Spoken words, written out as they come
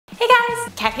Hey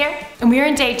guys, Kat here, and we are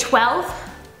in day 12,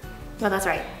 no that's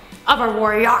right, of our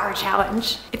WarrioRAWR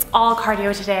challenge. It's all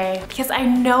cardio today because I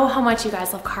know how much you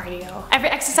guys love cardio. Every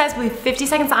exercise will be 50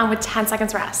 seconds on with 10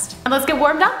 seconds rest. And let's get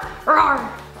warmed up, RAWWRR.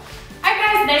 All right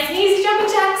guys, nice and easy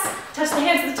jumping jacks. Touch the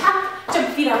hands at the top, jump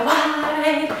feet out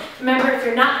wide. Remember, if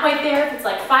you're not quite there, if it's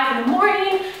like 5 in the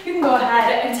morning, you can go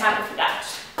ahead and tap your feet out.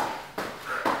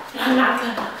 But I'm not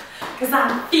gonna, because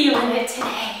I'm feeling it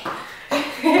today.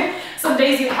 Some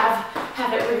days you have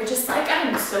it where you're just like,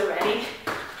 I'm so ready.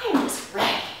 I'm just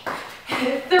ready.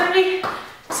 3,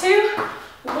 2,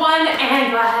 1,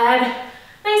 and go ahead.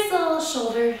 Nice little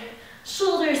shoulder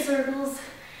circles.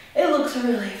 It looks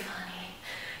really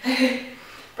funny.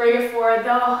 Bring it forward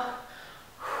though.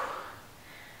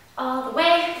 All the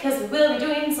way, because we will be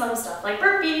doing some stuff like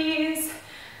burpees.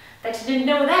 Bet you didn't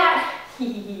know that.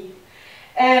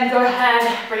 And go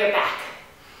ahead, bring it back.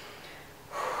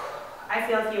 I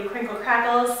feel a few crinkle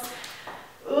crackles.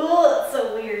 Ooh, it's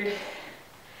so weird,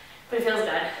 but it feels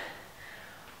good.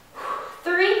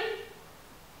 3,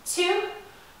 2,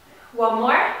 1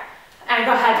 more, and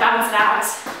go ahead, bounce it out.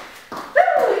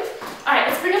 Woo! All right,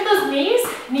 let's bring up those knees,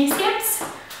 knee skips.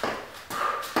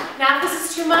 Now if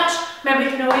this is too much, remember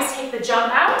you can always take the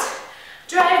jump out,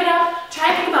 drive it up,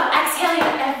 try to think about exhaling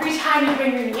every time you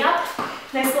bring your knee up.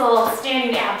 Nice little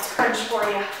standing abs crunch for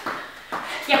you.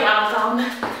 You're welcome.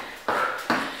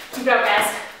 Keep it up, guys.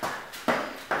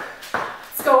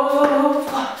 Let's go.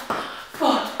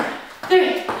 4,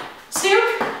 3, 2,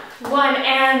 1,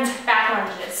 and back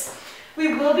lunges.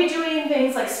 We will be doing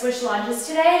things like switch lunges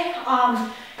today.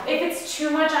 If it's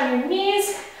too much on your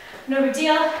knees, no big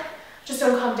deal. Just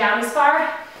don't come down as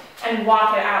far and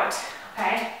walk it out,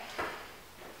 okay?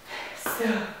 So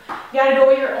you gotta go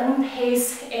at your own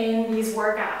pace in these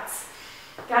workouts.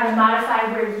 Gotta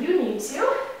modify where you need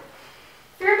to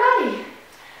for your body,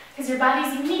 because your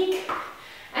body's unique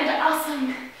and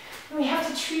awesome, and we have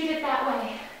to treat it that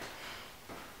way.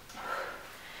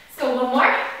 Let's go 1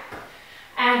 more,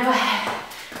 and go ahead.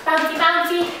 Bouncy,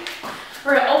 bouncy.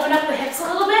 We're gonna open up the hips a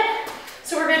little bit.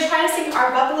 So we're gonna try to sink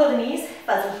our butt below the knees,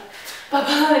 butt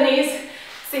below the knees,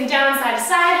 sink down side to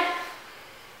side.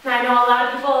 And I know a lot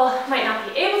of people might not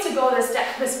be able to go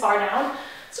this far down,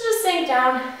 so just sink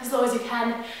down as low as you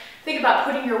can. Think about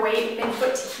putting your weight in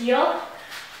foot to heel.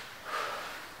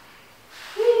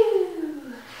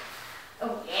 Woo.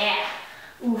 Oh yeah,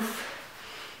 oof.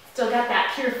 Still got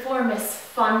that piriformis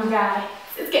fun guy.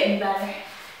 It's getting better.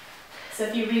 So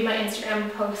if you read my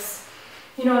Instagram posts,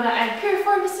 you know that I have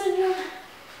piriformis syndrome.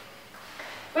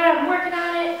 But I'm working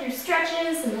on it through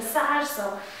stretches and massage,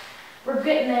 so we're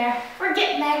getting there. We're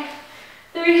getting there.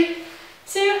 3,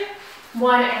 2,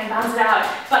 1, and bounce it out.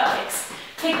 Butt kicks.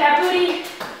 Kick that booty.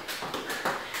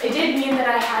 It did mean that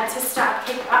I had to stop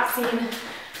kickboxing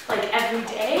like every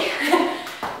day.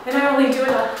 And I only do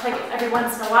it like every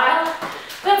once in a while.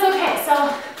 But that's okay. So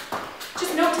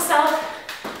just note to self,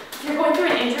 if you're going through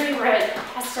an injury where it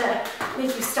has to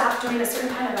make you stop doing a certain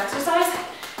kind of exercise,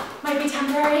 it might be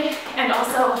temporary, and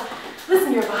also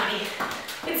listen to your body.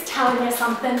 It's telling you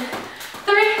something.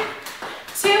 3,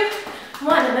 2,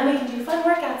 1, and then we can do fun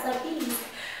workouts like these.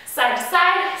 Side to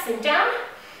side, sink down,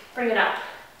 bring it up.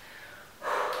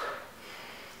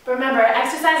 But remember,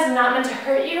 exercise is not meant to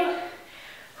hurt you.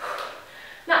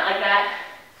 Not like that.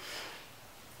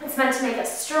 It's meant to make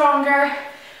us stronger,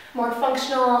 more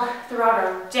functional throughout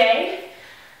our day.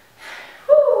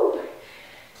 Woo!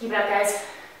 Keep it up, guys.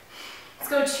 Let's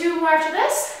go 2 more after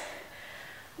this.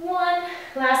 1,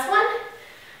 last one,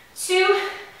 2,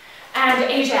 and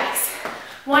Ajax.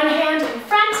 1 hand in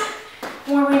front,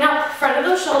 warming up front of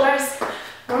those shoulders,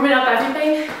 warming up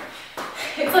everything.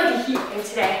 It's like a heat thing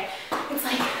today. It's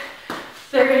like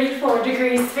 34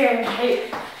 degrees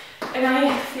Fahrenheit, and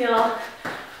I feel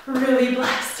really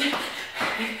blessed.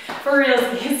 For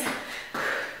realsies.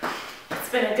 It's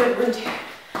been a good winter.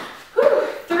 Whew.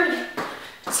 3,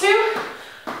 2,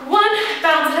 1,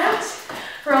 bounce it out.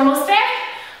 We're almost there.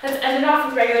 Let's end it off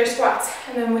with regular squats,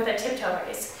 and then with a tiptoe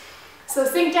raise. So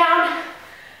sink down,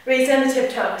 raise in the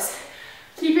tiptoes.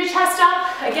 Keep your chest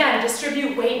up. Again,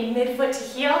 distribute weight midfoot to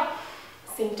heel.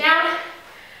 Sink down,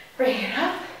 bring it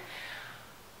up.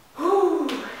 Woo.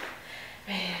 Bring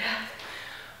it up.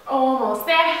 Almost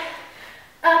there.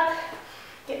 Up.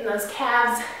 Getting those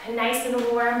calves nice and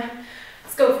warm.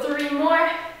 Let's go 3 more.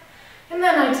 And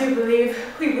then I do believe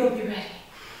we will be ready.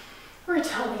 We're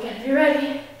totally gonna be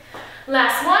ready.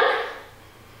 Last one.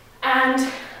 And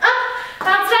up.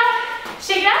 Bounce it up.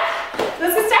 Shake it up.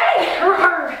 Let's get started.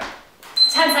 RAWWRR.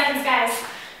 10 seconds, guys.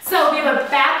 So we have a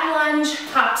back lunge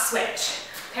hop switch.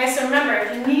 Okay, so remember,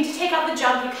 if you need to take out the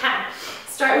jump, you can.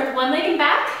 Start with one leg and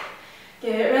back.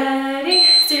 Get ready.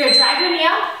 So you're gonna drag your knee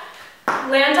up,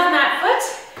 land on that foot,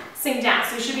 sink down.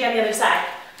 So you should be on the other side.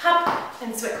 Hop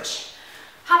and switch.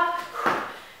 Hop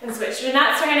and switch. You're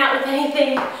not starting out with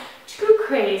anything too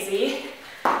crazy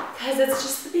because it's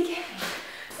just the beginning.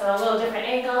 So a little different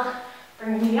angle.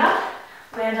 Bring your knee up,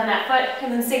 land on that foot,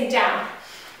 and then sink down.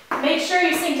 Make sure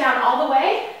you sink down all the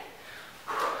way.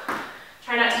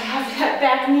 Try not to have that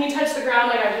back knee touch the ground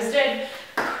like I just did.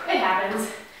 It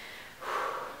happens.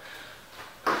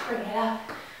 Bring it up.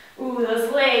 Ooh,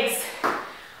 those legs.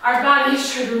 Our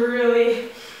bodies should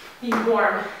really be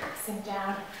warm. Sink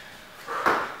down.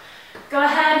 Go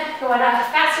ahead, go at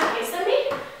a faster pace than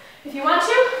me if you want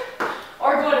to,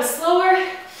 or go at a slower.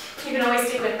 You can always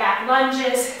stick with back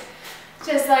lunges,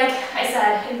 just like I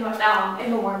said in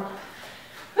the warm-up.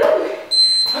 Woo.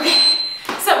 Okay,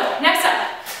 so next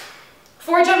up,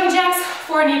 4 jumping jacks,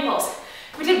 4 knee pulls.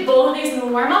 We did both of these in the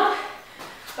warm-up,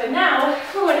 but now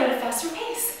we're going at a faster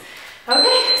pace.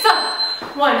 Okay, so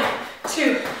 1,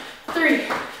 2, 3,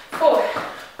 4.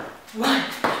 1,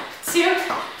 2,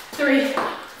 3,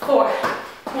 4.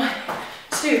 1,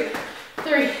 2,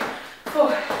 3, 4.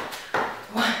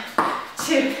 1,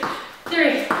 2,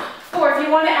 3, 4. If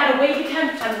you want to add a weight, you can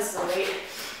pretend this is a weight.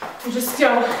 And just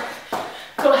go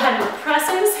ahead with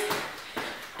presses,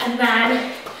 and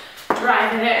then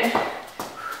drive it in.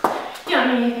 You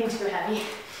don't need anything too heavy,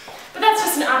 but that's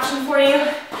just an option for you.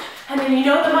 And then you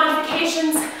know the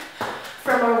modifications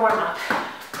from our warm-up.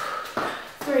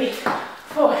 3,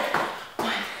 4.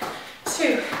 1,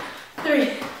 2, 3,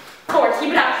 4.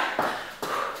 Keep it up.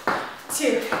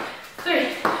 2, 3,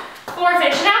 4.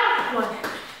 Finish it out. 1,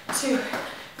 2,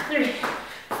 3,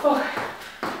 4.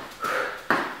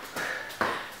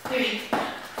 3,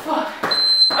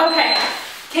 4. Okay,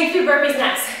 kick through burpees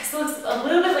next. This looks a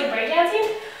little bit like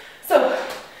breakdancing. So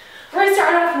we're gonna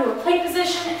start off into a plank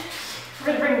position. We're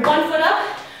gonna bring one foot up,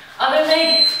 other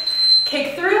leg,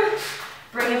 kick through,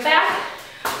 bring it back,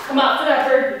 come up for that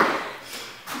burpee.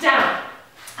 Down,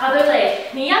 other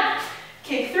leg, knee up,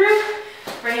 kick through,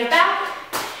 bring it back.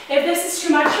 If this is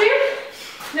too much for you,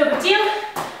 no big deal.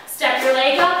 Step your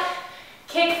leg up,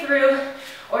 kick through,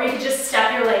 or you can just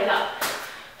step your leg up,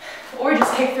 or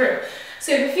just kick through.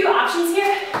 So you have a few options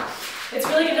here. It's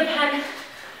really gonna depend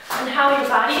on how your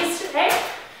body is today,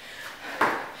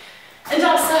 and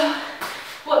also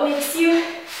what makes you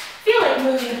feel like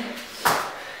moving.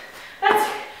 That's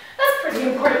pretty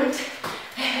important.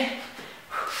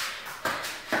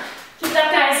 Keep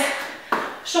that, guys.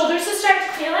 Shoulders to start to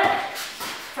feel it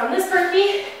from this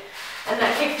burpee, and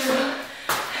then kick through.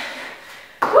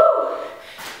 Woo!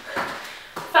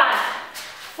 5,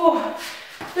 4,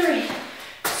 3,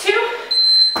 2.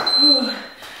 Ooh.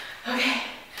 Okay.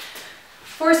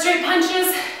 4 straight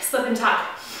punches, slip and tuck.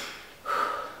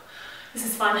 This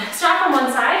is fun. Start from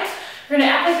one side. We're gonna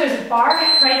act like there's a bar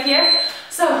right here.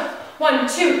 So 1,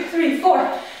 2, 3,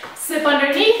 4. Slip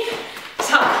underneath,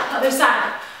 tuck. Other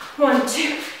side. 1,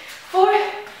 2, 4.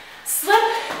 Slip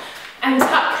and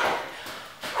tuck.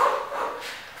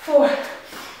 4.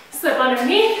 Slip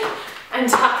underneath and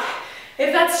tuck.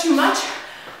 If that's too much,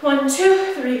 1,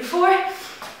 2, 3, 4.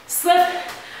 Slip,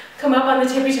 come up on the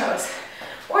tippy toes.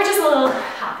 Or just a little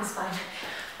hop is fine.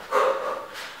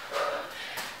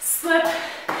 Slip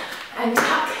and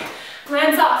tuck.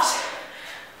 Land soft.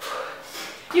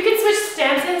 You can switch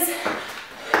stances.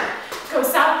 Go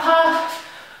southpaw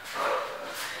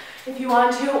if you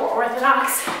want to, or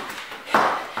orthodox.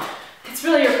 It's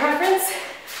really your preference.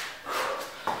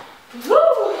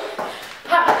 Woo!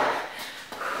 Hop.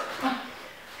 1,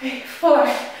 3,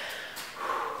 4.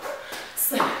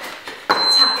 Slip.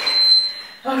 Tuck.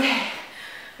 Okay.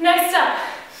 Next up,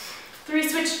 3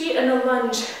 switch feet and a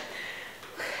lunge.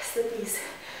 Slip these.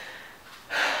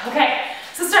 Okay,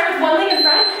 so start with one leg in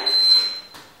front.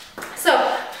 So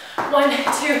 1,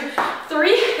 2,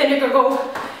 3. Then you're gonna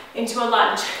go into a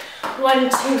lunge. 1,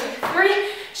 2, 3.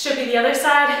 Should be the other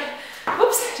side.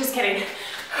 Oops, just kidding.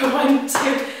 1, 2,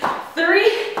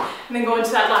 3. And then go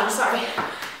into that lunge. Sorry.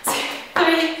 2,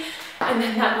 3. And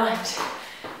then that lunge.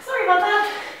 Sorry about that.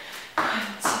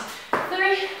 1, 2,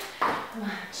 3.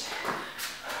 Lunge.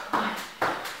 1,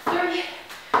 3.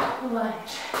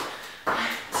 Lunge. 1,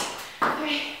 2,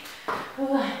 3.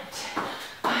 Lunge.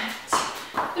 1, 2,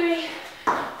 3.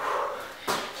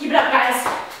 Keep it up, guys.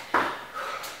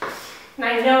 And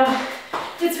I know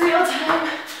it's real time.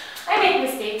 I make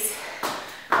mistakes.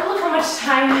 But look how much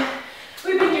time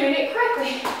we've been doing it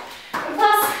correctly. And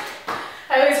plus,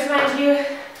 I always remind you,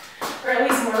 or at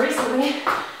least more recently,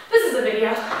 this is a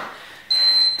video.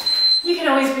 You can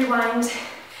always rewind.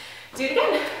 Do it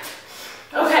again.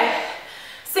 Okay.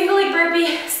 Single leg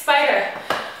burpee spider.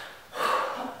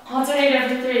 Alternate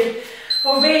every 3.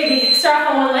 Oh baby, start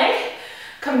off on one leg,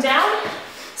 come down,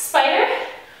 spider,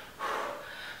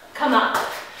 come up.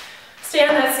 Stay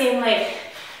on that same leg.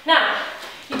 Now,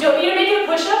 you don't need to make it a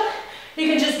push-up. You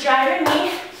can just drive your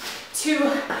knee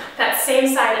to that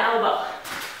same side elbow.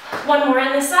 One more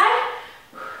on this side.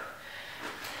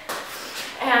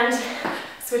 And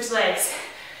switch legs.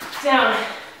 Down.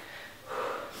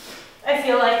 I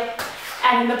feel like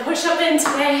adding the push-up in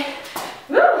today.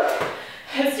 Woo!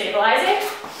 And stabilizing.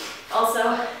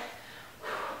 Also,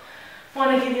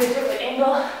 want to give you a different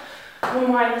angle. One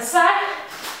more on this side.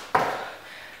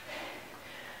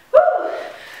 Woo!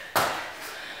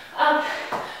 Up,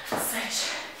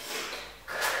 switch.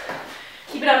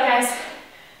 Keep it up, guys.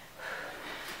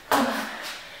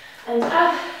 And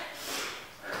up.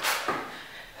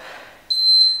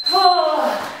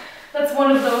 Oh, that's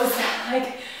one of those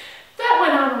that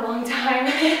went on a long time.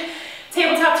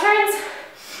 Tabletop turns.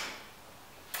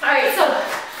 All right, so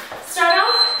start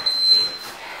off.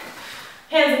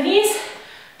 Hands and knees.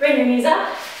 Bring your knees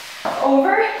up.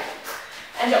 Over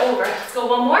and over. Let's go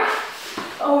one more.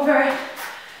 Over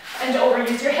and over.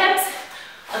 Use your hips.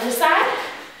 Other side.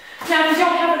 Now, if you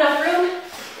don't have enough room,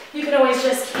 you can always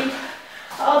just keep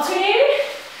alternating.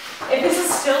 If this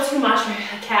is still too much, maybe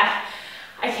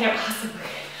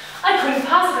I couldn't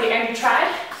possibly, and you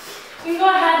tried, you can go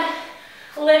ahead,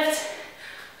 lift,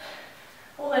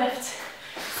 lift.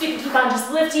 So you can keep on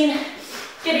just lifting,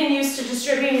 getting used to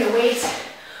distributing your weight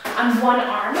on one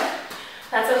arm.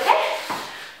 That's okay.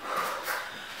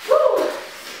 Woo.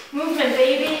 Movement,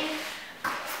 baby.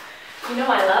 You know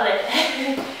I love it.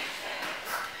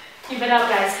 Keep it up,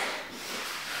 guys.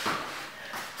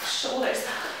 Shoulders.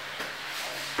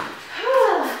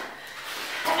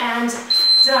 And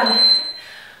done.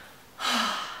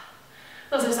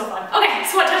 Those are so fun. Okay,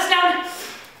 squat touchdown.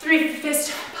 3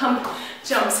 fist pump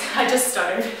jumps. I just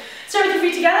started. Start with your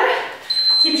feet together.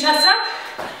 Keep your chest up.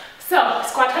 So,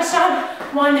 squat touchdown.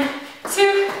 1,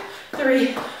 2,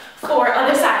 3, 4.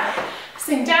 Other side.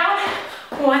 Sink down.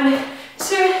 1,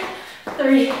 2,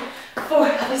 3,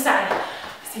 4. Other side.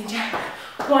 Sink down.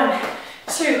 1,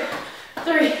 2,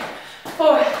 3,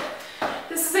 4.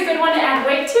 This is a good one to add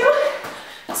weight to.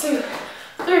 2,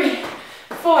 3,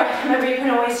 4. Remember, you can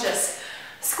always just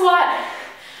squat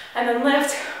and then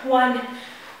lift. 1,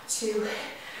 2,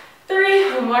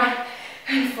 3. One more.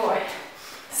 And 4.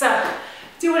 So,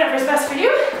 do whatever's best for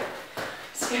you.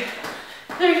 2,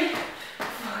 3,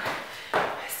 4.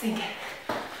 Sink it.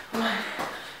 1,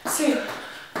 2,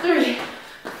 3,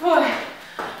 4.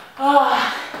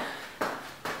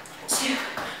 2,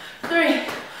 3,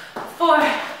 4.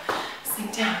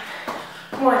 Sink down.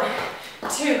 1,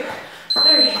 2,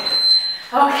 3.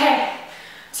 Okay.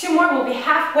 2 more, we'll be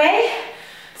halfway.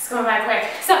 It's going by quick.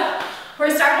 So, we're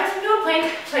gonna start off into a plank,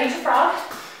 plank to frog.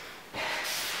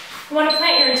 You want to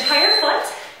plant your entire foot,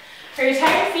 or your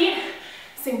entire feet.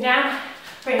 Sink down,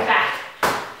 bring it back.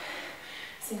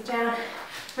 Sink down,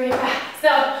 bring it back. So,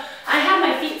 I have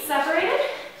my feet separated,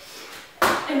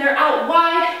 and they're out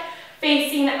wide,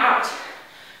 facing out.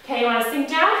 Okay, you want to sink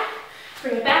down,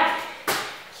 bring it back,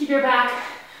 keep your back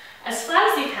as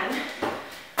flat as you can.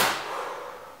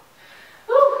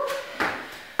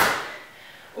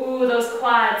 Ooh, those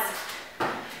quads.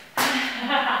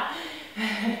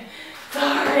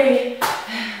 Sorry.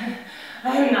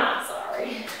 I'm not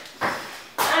sorry.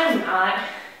 I'm not.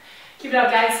 Keep it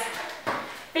up, guys.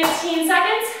 15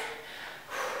 seconds.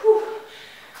 Whew.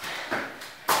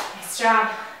 Nice job.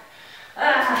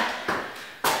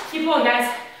 Keep going, guys.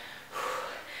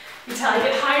 You tell I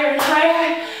get higher and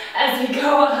higher as we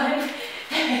go on.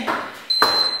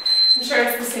 I'm sure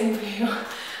it's the same for you. All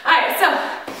right, so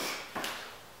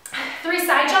 3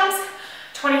 side jumps,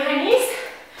 20 high knees.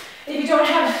 If you don't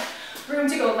have room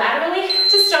to go laterally,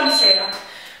 just jump straight up.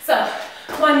 So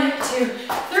 1, 2,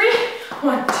 3.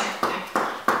 1, 2, 3,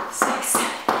 6,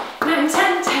 7, 8, 9,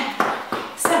 10,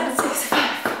 7, 6, 5,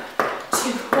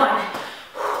 2, 1.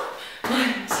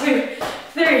 1, 2,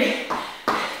 3.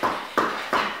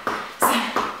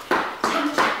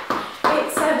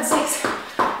 8, 7, 6,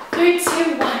 3,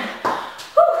 2, 1.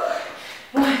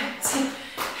 1, 2.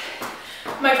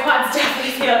 My quads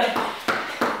definitely feel it.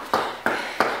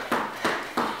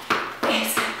 8,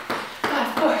 5,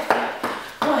 4,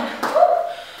 1.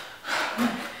 1,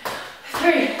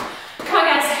 3. Come on,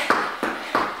 guys.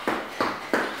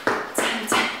 10,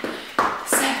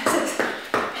 7, 6,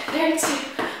 32.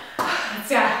 Let's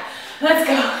go. Let's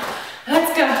go.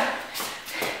 Let's go.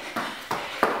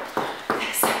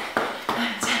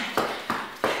 9, 10.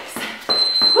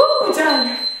 Woo, done.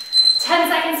 10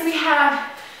 seconds. We have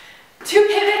 2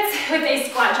 pivots with a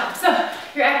squat jump. So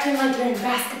you're acting like you're in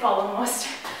basketball almost.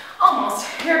 Almost.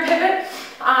 Your pivot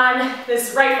on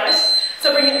this right foot.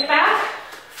 So bringing it back,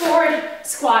 forward,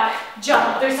 squat,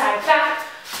 jump. Other side, back,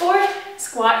 forward,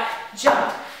 squat,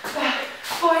 jump. Back,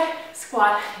 forward,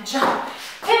 squat, jump.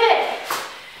 Pivot.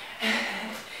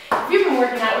 If you've been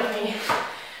working out with me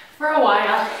for a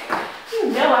while,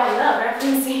 you know I love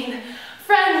referencing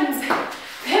friends.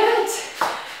 Pivot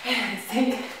and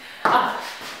sink up,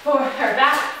 forward, or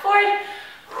back, forward.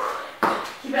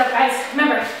 Keep it up, guys.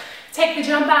 Remember, take the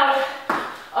jump out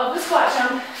of the squat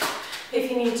jump if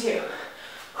you need to.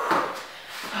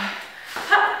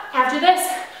 After this,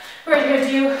 we're going to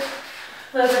do a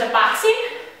little bit of boxing.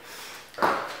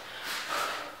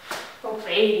 Oh,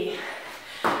 baby.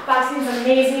 Boxing is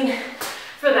amazing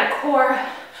for that core.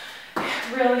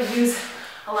 Really use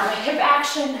a lot of hip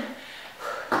action.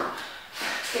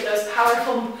 Get those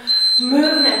powerful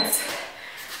movements.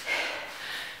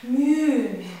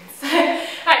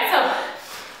 Alright, so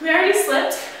we already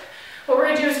slipped. What we're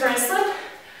going to do is we're going to slip,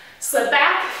 slip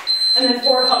back, and then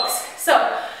 4 hooks.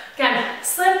 So again,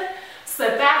 slip,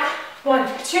 slip back, 1,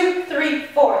 2, 3,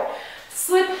 4.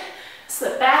 Slip,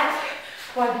 slip back,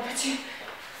 1, 2,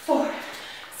 4.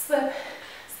 Slip,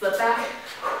 slip back,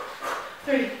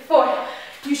 3, 4.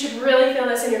 You should really feel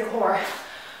this in your core.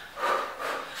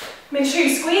 Make sure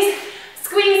you squeeze,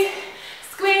 squeeze,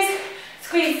 squeeze,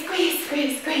 squeeze, squeeze,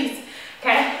 squeeze, squeeze.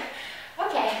 Okay?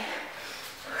 Okay.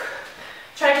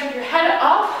 Try to keep your head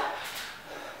up.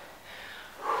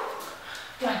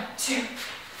 1, 2,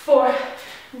 4.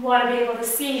 We want to be able to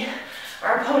see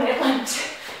our opponent. 1, 2,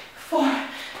 4.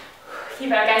 Keep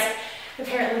it up, guys.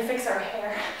 Apparently fix our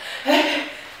hair.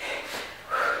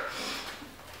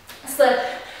 Slip,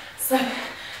 slip.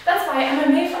 That's why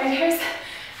MMA fighters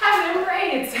have them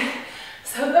braids.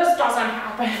 So those doesn't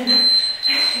happen.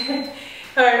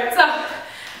 Alright,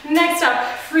 so next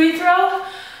up, free throw,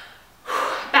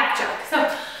 back jump. So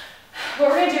what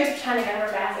we're going to do is pretend again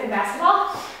we're in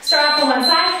basketball. Start off on one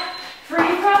side,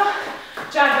 free throw,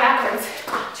 jog backwards,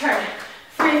 turn,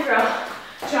 free throw,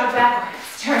 jog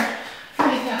backwards, turn,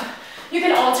 free throw. You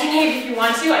can alternate if you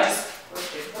want to. I just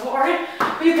did the board.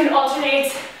 But you can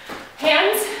alternate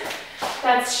hands.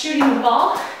 That's shooting the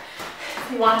ball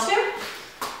if you want to.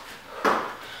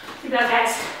 Keep it up,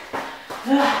 guys.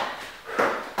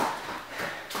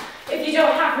 If you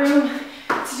don't have room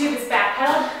to do this back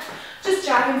pedal, just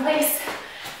jog in place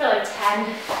for like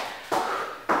 10.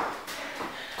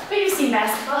 But you've seen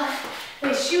basketball.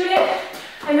 They shoot it,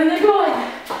 and then they're going.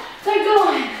 They're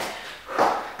going.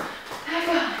 They're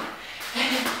going.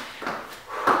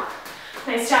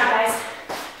 Nice job, guys.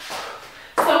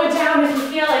 Slow it down if you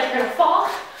feel like you're gonna fall.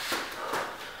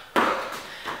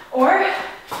 Or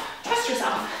trust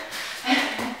yourself.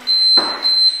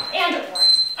 And it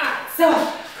worked. Alright,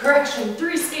 so correction,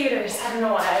 3 skaters. I don't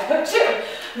know why I put 2.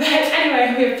 But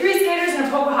anyway, we have 3 skaters and a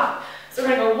Pogo Hop. So we're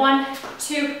gonna go 1,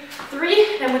 2,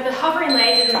 3. Then with the hovering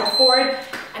leg, you're gonna go forward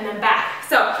and then back.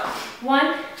 So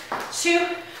 1, 2,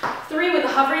 3 with the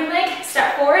hovering leg,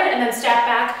 step forward and then step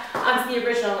back onto the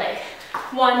original leg.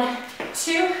 1,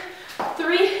 2,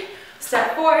 3,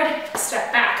 step forward,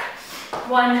 step back.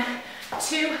 1,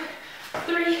 2,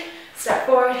 3, step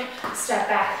forward, step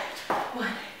back. 1,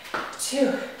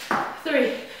 2,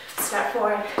 3, step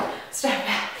forward, step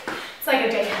back. It's like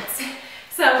a dance.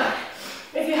 So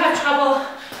if you have trouble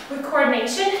with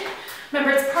coordination,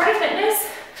 remember it's part of fitness.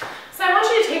 So I want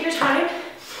you to take your time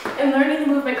in learning the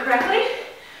movement correctly.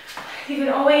 You can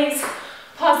always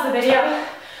pause the video,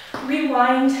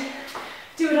 rewind,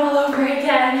 do it all over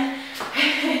again.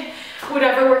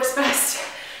 Whatever works best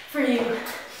for you.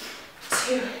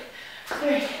 2,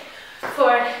 3,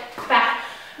 forward, back.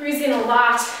 We're using a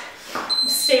lot of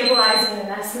stabilizing in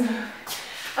this move.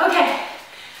 Okay,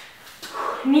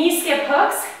 knee skip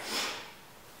hooks.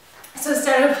 So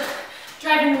instead of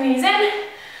driving the knees in,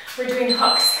 we're doing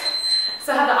hooks.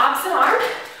 So have the opposite arm.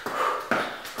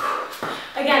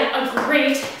 Again, a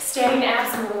great standing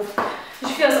abs move. You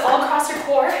should feel this all across your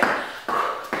core.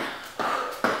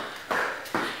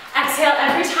 Exhale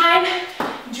every time.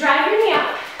 Drag your knee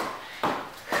up.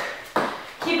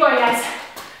 Keep going, guys.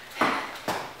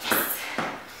 Yes.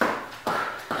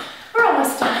 We're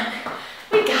almost done.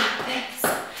 We got this.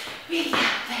 We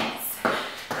got this.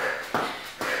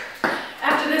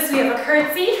 After this, we have a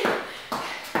curtsy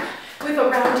with a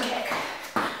round kick.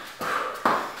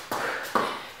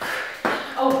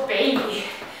 Oh, baby.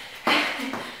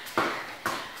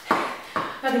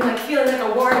 Nothing like feeling like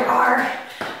a WarrioRAWR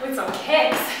with some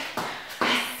kicks.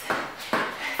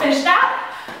 Finish that.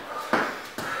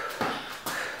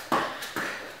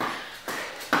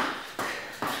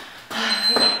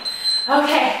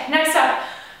 Okay, next up,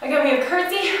 again we have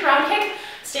curtsy, round kick,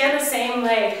 stay on the same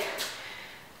leg.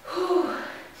 Whew.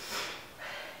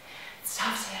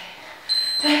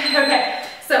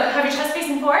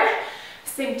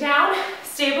 Sink down,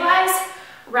 stabilize,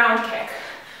 round kick.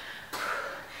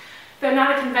 Though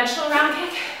not a conventional round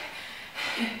kick,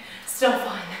 still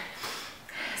fun.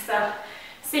 So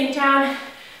sink down,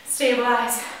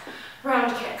 stabilize,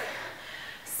 round kick.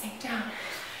 Sink down,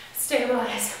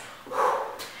 stabilize.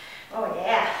 Oh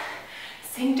yeah.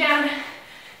 Sink down.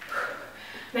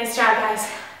 Nice job, guys.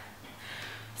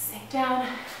 Sink down.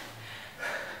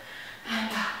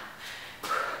 And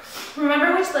up.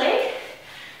 Remember which leg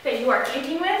that you are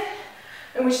kicking with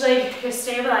and which leg you're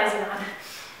stabilizing on.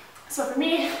 So for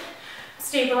me,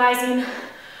 stabilizing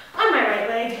on my right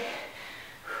leg.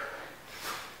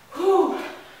 Whew.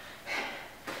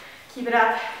 Keep it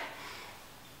up.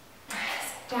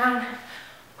 Sit down.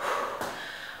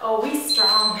 Oh, we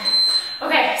strong.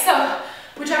 Okay, so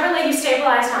whichever leg you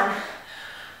stabilized on,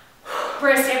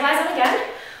 we're gonna stabilize on again.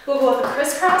 We'll go with a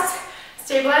crisscross,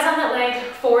 stabilize on that leg,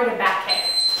 forward and back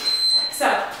kick.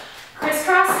 So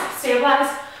crisscross, stabilize,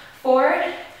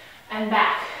 forward and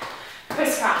back.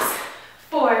 Crisscross,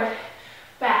 forward,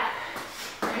 back.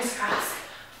 Crisscross,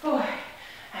 forward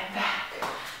and back.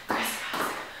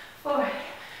 Crisscross, forward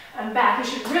and back. We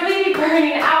should really be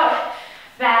burning out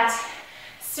that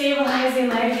stabilizing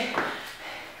leg.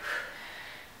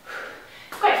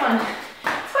 It's quite fun.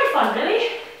 It's quite fun,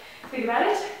 really. Think about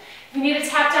it. If you need to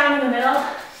tap down in the middle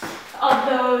of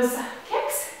those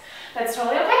kicks, that's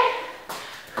totally okay.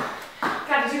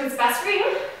 Got to do what's best for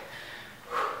you.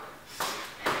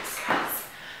 Crisscross,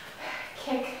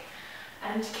 kick,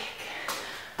 and kick.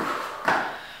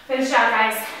 Finish out,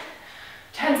 guys.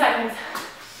 10 seconds.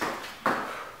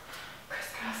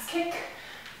 Crisscross, kick,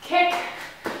 kick.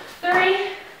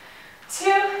 3,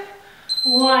 2,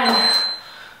 1.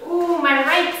 Ooh, my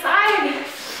right side.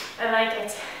 I like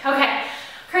it. Okay,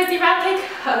 curtsy round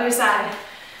kick, other side.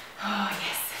 Oh,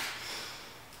 yes.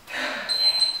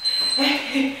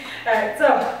 Okay. All right, so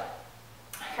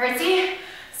curtsy,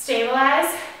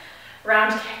 stabilize,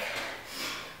 round kick.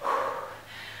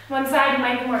 One side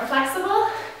might be more flexible.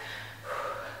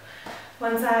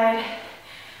 One side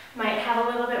might have a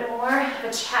little bit more of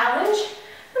a challenge,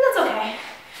 and that's okay.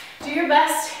 Do your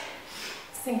best.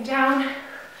 Sink down,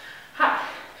 hop.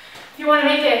 If you want to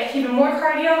make it even more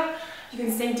cardio, you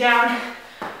can sink down,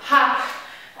 hop,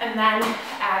 and then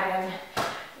add in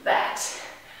that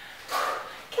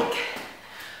kick.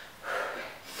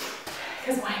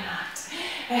 Because why not?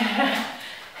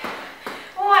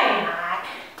 Why not?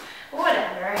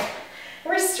 Whatever.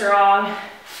 We're strong.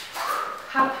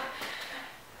 Hop,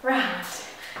 round.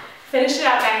 Finish it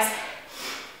out, guys.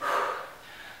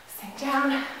 Sink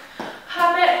down,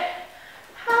 hop it,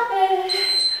 hop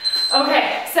it.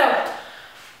 Okay, so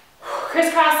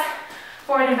crisscross,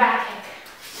 forward and back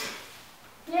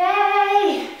kick.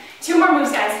 Yay! 2 more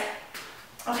moves, guys.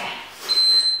 Okay.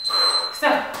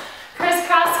 So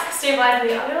crisscross, stabilize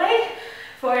the other leg,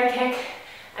 forward kick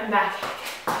and back kick.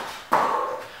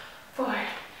 Forward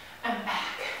and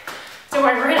back. Don't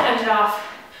worry, we're gonna end it off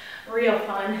real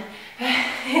fun.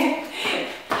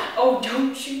 Oh,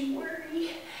 don't you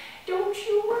worry. Don't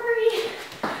you worry.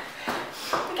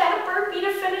 We got a burpee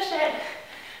to finish it.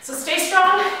 So stay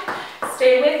strong,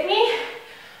 stay with me.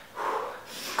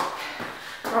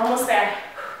 We're almost there.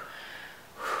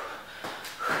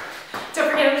 Don't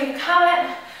forget to leave a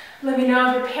comment. Let me know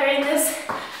if you're pairing this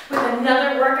with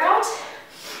another workout.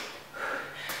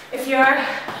 If you're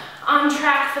on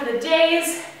track for the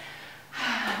days.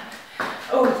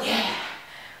 Oh yeah.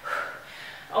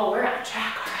 Oh, we're on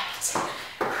track, all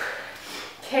right.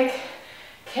 Kick,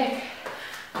 kick,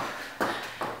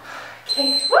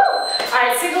 kick. Woo! All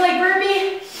right, single leg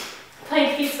burpee,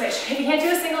 plank feet switch. If you can't do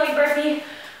a single leg burpee,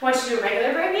 I want you to do a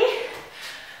regular burpee.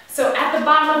 So at the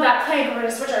bottom of that plank, we're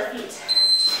gonna switch our feet.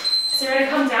 So you're gonna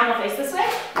come down, we'll face this way.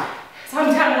 So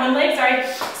I'm down one leg, sorry.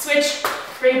 Switch,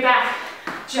 bring it back,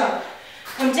 jump.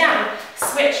 Come down,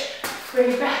 switch,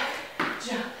 bring it back,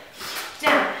 jump.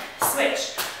 Down,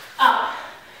 switch, up.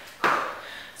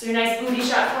 So your nice booty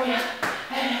shot for you.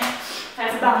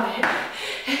 That's about it.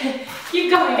 Keep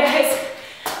going, guys.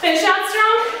 Finish out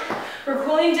strong. We're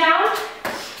cooling down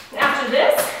after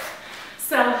this.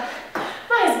 So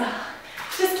might as well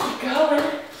just keep going.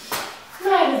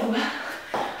 Might as well.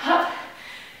 Up.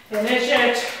 Finish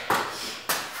it.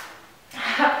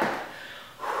 Up.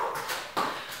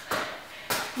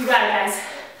 You got it, guys.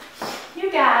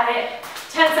 You got it.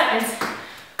 10 seconds.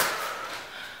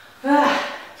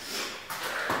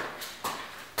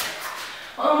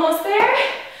 Almost there.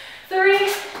 3,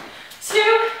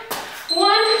 2,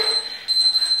 1.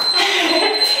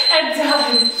 And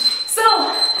done. So,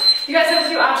 you guys have a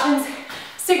few options.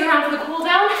 Stick around for the cool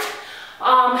down.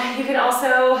 You can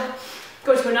also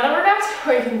go to another workout,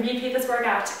 or you can repeat this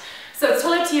workout. So it's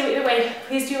totally up to you. Either way,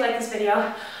 please do like this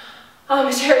video. Share it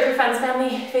with your friends, family,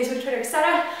 Facebook, Twitter,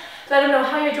 etc. Let them know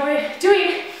how you're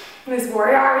doing in this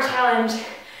WarrioRAWR challenge.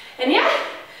 And yeah,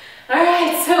 all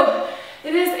right, so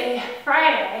it is a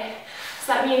Friday.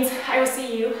 So that means I will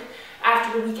see you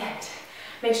after the weekend.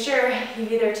 Make sure you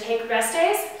either take rest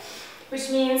days,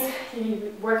 which means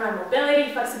you work on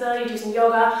mobility, flexibility, do some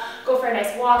yoga, go for a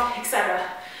nice walk, etc.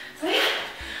 So yeah,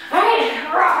 all right,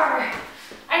 roar.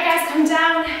 All right guys, come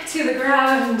down to the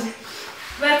ground.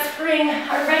 Let's bring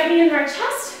our right knee into our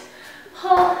chest,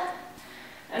 pull,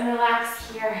 and relax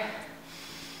here.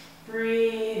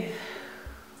 Breathe.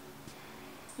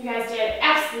 You guys did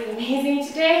absolutely amazing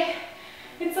today.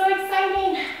 It's so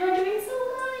exciting. We're doing so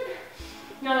good.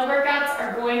 Now the workouts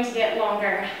are going to get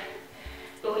longer.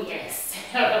 Oh yes.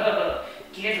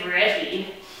 Get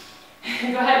ready.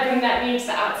 Go ahead, bring that knee to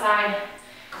the outside.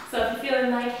 So if you're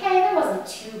feeling like, hey, that wasn't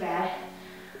too bad.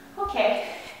 Okay.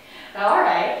 All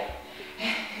right.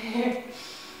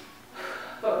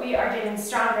 But we are getting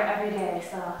stronger every day,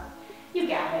 so you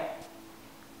got it.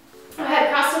 Go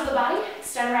ahead, cross over the body,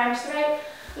 extend around to the right.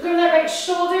 Look over that right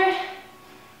shoulder.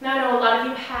 Now I know a lot of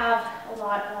you have a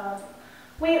lot of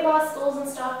weight loss goals and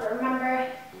stuff, but remember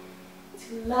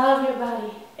to love your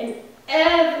body in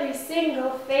every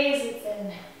single phase it's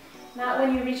in. Not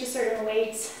when you reach a certain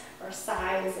weight or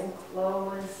size and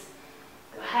clothes.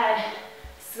 Go ahead,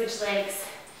 switch legs.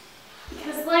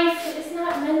 Because life is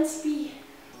not meant to be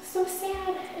so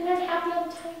sad and unhappy all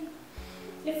the time.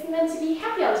 It's meant to be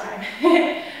happy all the time.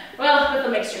 Well, with a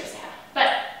mixture of sad.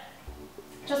 But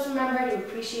just remember to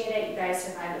appreciate it. You guys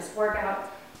survived this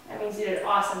workout. That means you did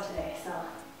awesome today. So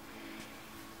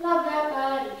love that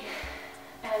body.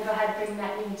 And go ahead and bring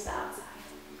that knee to the outside.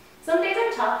 Some days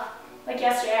are tough. Like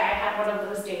yesterday, I had one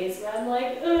of those days where I'm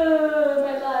like, oh,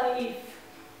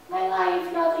 my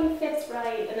life, nothing fits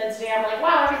right. And then today I'm like,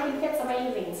 wow, everything fits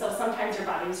amazing. So sometimes your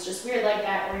body is just weird like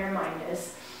that, or your mind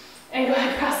is. And go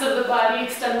ahead, cross over the body,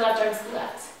 extend the left arm to the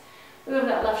left. Move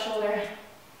that left shoulder.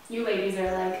 You ladies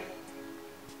are like,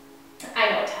 I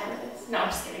know what time it is. No, I'm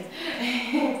just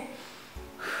kidding.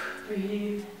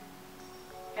 Breathe.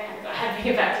 And go ahead,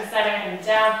 bring it back to center and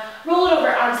down. Roll it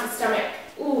over onto the stomach.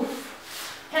 Oof.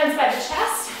 Hands by the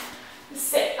chest.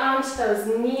 Sit onto those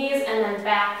knees and then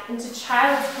back into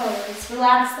child's pose.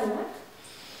 Relax the neck.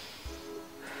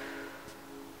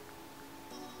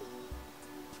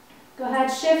 Go ahead,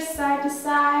 shift side to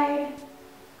side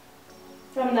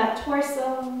from that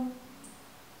torso.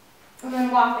 And then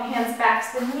walk the hands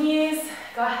back to the knees.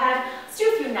 Go ahead, let's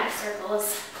do a few neck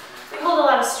circles. We hold a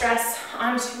lot of stress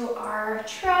onto our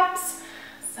traps,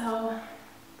 so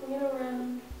bring it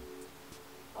around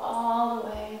all the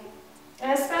way.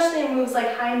 And especially in moves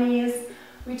like high knees,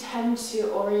 we tend to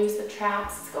overuse the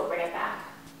traps. Let's go bring it back.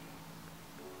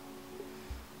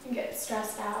 And get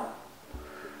stressed out.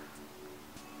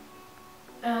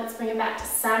 And let's bring it back to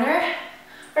center.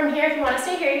 From here, if you want to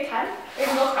stay here, you can. Or you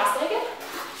can go cross-legged.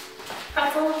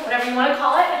 Pretzel, whatever you want to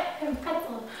call it.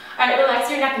 Pretzel. All right, relax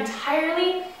your neck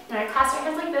entirely. All right, cross your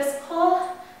hands like this. Pull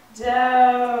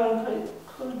down.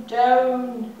 Pull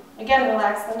down. Again,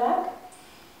 relax the neck.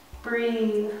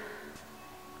 Breathe.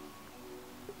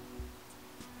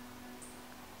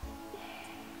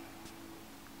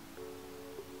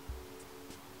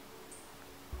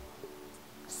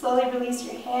 Slowly release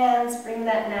your hands, bring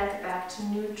that neck back to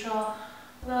neutral,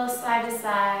 a little side to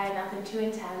side, nothing too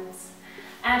intense.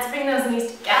 And let's bring those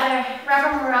knees together, wrap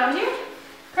them around you,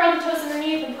 curl the toes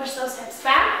underneath and push those hips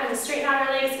back, and straighten out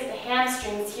our legs, get the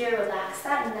hamstrings here, relax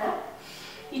that neck.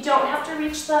 You don't have to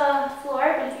reach the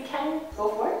floor, but if you can, go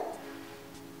for it.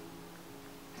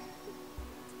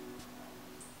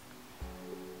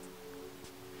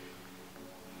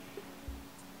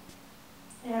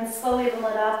 And slowly roll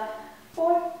it up.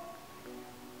 4,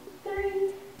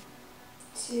 3,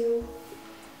 2,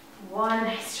 1.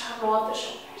 Nice job. Roll up the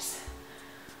shoulders.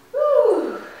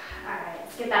 Woo! Alright,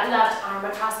 let's get that left arm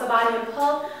across the body and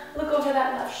pull. Look over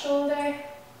that left shoulder.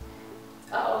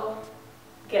 Uh-oh.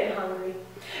 Getting hungry.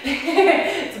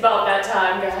 It's about that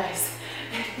time, guys.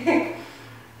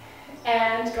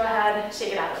 And go ahead,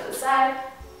 shake it out to the side.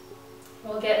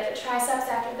 We'll get the triceps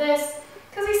after this,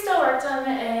 because we still worked them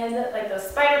in like those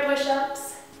spider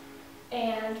push-ups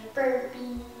and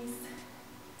burpees,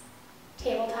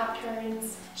 tabletop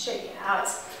turns. Shake it out.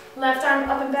 Left arm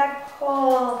up and back,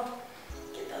 pull.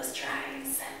 Get those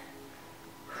tries.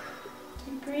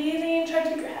 Keep breathing, try to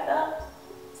keep your head up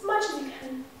as much as you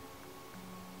can.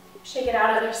 Shake it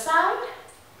out other side.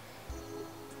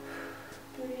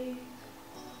 Breathe.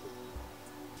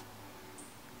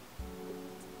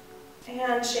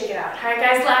 And shake it out. All right,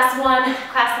 guys, last one.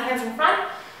 Clasp the hands in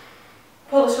front.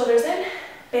 Pull the shoulders in,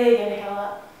 big inhale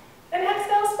up. And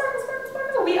exhale, sparkle, sparkle,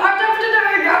 sparkle. We are done for today.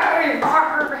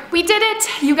 We did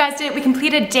it, you guys did it. We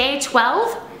completed day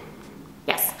 12.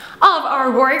 Yes, of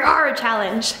our WarrioRAWR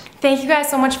challenge. Thank you guys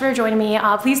so much for joining me.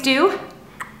 Please do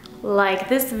like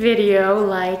this video,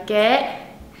 like it,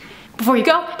 before you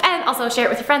go, and also share it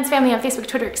with your friends, family on Facebook,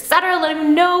 Twitter, etc. Let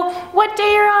them know what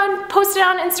day you're on. Post it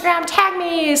on Instagram, tag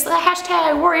me,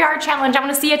 hashtag WarrioRAWR challenge. I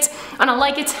want to see it, I want to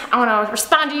like it, I want to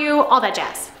respond to you, all that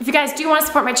jazz. If you guys do want to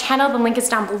support my channel, the link is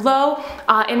down below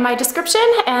in my description,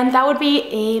 and that would be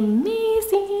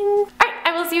amazing.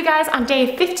 I will see you guys on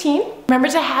day 15. Remember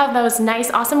to have those nice,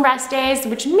 awesome rest days,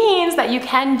 which means that you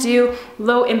can do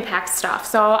low impact stuff.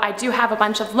 So I do have a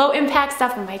bunch of low impact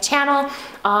stuff on my channel,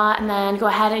 and then go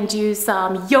ahead and do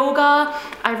some yoga.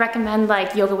 I recommend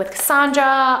like yoga with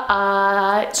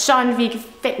Cassandra, Sean V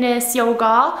Fitness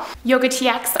Yoga, Yoga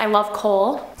TX, I love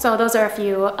Cole. So those are a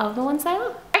few of the ones I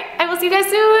love. All right, I will see you guys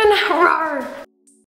soon. RAWWRR.